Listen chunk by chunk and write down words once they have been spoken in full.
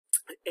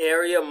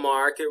area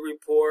market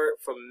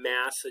report from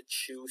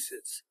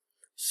Massachusetts.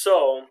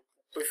 So,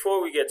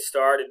 before we get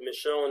started,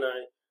 Michelle and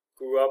I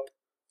grew up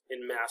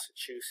in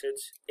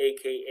Massachusetts,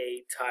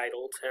 aka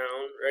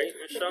Titletown, right,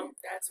 Michelle?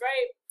 That's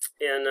right.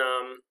 And,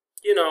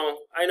 you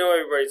know, I know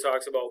everybody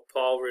talks about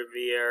Paul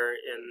Revere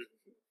and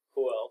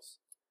who else?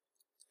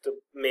 The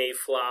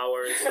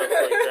Mayflower and stuff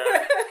like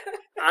that.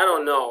 I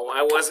don't know.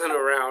 I wasn't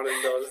around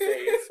in those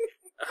days.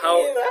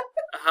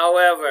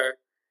 However,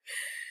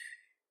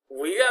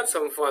 we got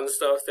some fun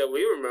stuff that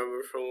we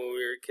remember from when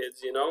we were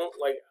kids, you know?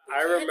 Like,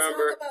 I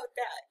remember... Talk about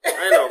that.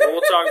 I know, but we'll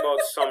talk about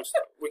some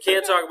stuff. We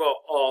can't talk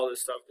about all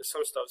this stuff, because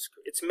some stuff's...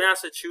 It's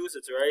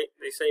Massachusetts, right?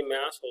 They say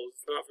massholes.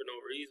 It's not for no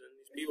reason.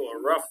 These people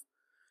are rough.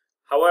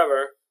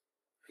 However,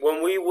 when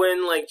we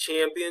win, like,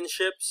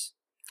 championships,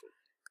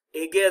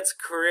 it gets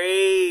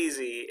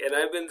crazy. And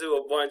I've been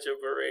to a bunch of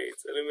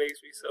parades, and it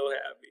makes me so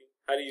happy.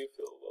 How do you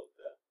feel about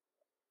that?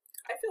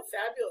 I feel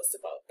fabulous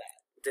about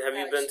that. Have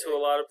you been to a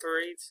lot of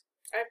parades?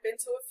 I've been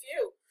to a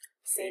few.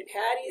 St.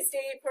 Patty's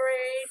Day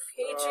parade,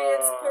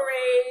 Patriots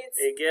parades.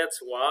 It gets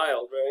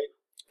wild, right?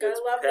 Gotta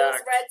love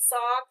those Red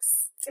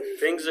Sox.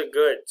 Things are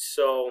good.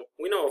 So,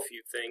 we know a few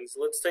things.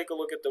 Let's take a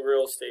look at the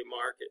real estate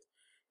market.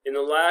 In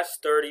the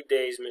last 30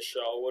 days,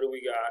 Michelle, what do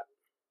we got?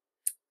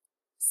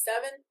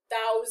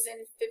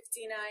 7,059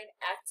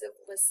 active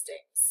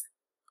listings.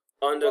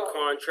 Under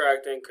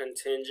contract and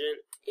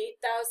contingent.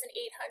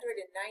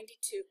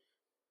 8,892.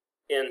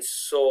 And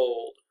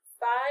sold.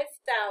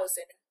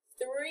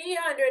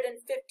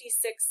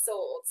 5,356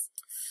 sold.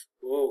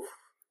 Ooh.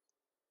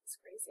 That's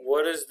crazy.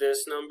 What does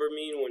this number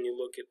mean when you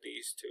look at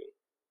these two?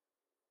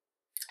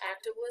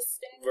 Active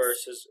listings?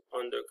 Versus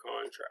under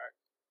contract.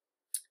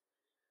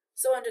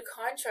 So under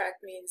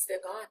contract means they're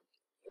gone.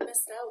 You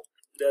missed out.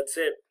 That's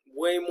it.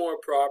 Way more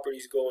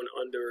properties going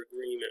under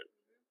agreement.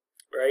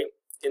 Right?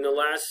 In the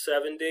last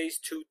 7 days,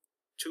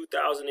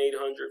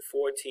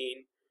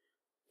 2,814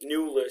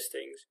 new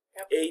listings.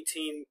 Yep.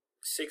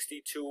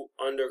 1,862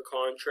 under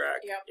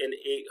contract. Yep. And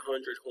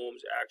 800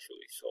 homes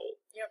actually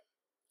sold. Yep.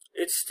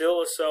 It's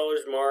still a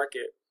seller's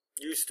market.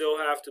 You still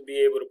have to be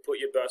able to put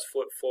your best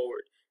foot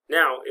forward.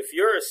 Now, if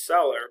you're a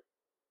seller,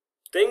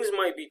 things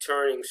might be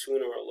turning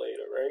sooner or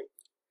later, right?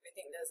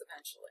 Everything does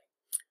eventually.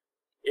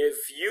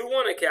 If you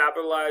want to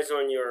capitalize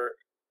on your,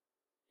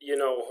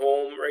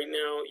 home right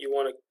now, you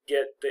want to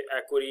get the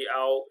equity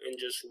out and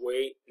just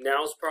wait,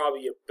 now's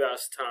probably your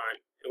best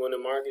time. And when the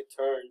market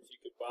turns, you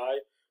could buy.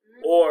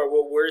 Mm-hmm. Or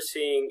what we're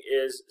seeing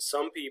is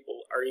some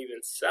people are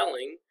even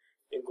selling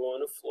and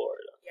going to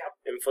Florida. Yep.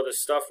 And for the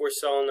stuff we're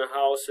selling the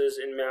houses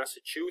in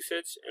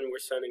Massachusetts and we're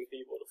sending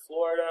people to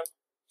Florida.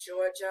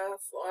 Georgia,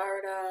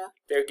 Florida.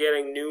 They're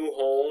getting new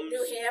homes.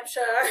 New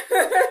Hampshire.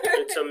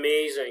 It's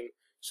amazing.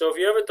 So if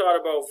you ever thought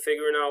about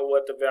figuring out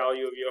what the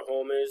value of your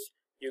home is,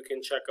 you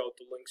can check out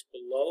the links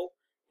below.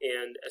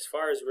 And as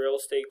far as real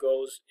estate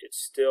goes, it's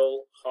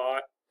still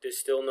hot. There's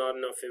still not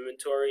enough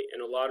inventory,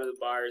 and a lot of the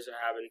buyers are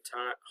having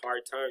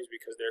hard times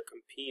because they're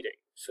competing.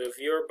 So if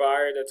you're a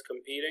buyer that's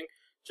competing,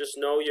 just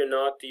know you're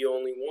not the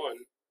only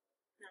one.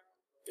 No.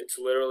 It's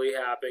literally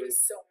happening. There's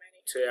so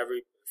many.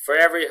 For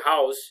every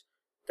house,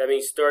 that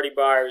means 30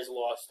 buyers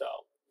lost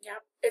out.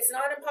 Yep. It's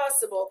not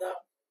impossible,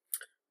 though.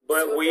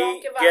 But so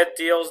we get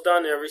deals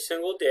done every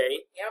single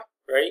day. Yep.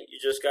 Right? You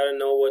just got to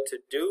know what to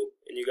do,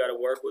 and you got to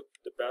work with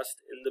the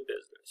best in the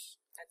business.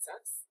 That's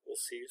us. We'll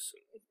see you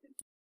soon.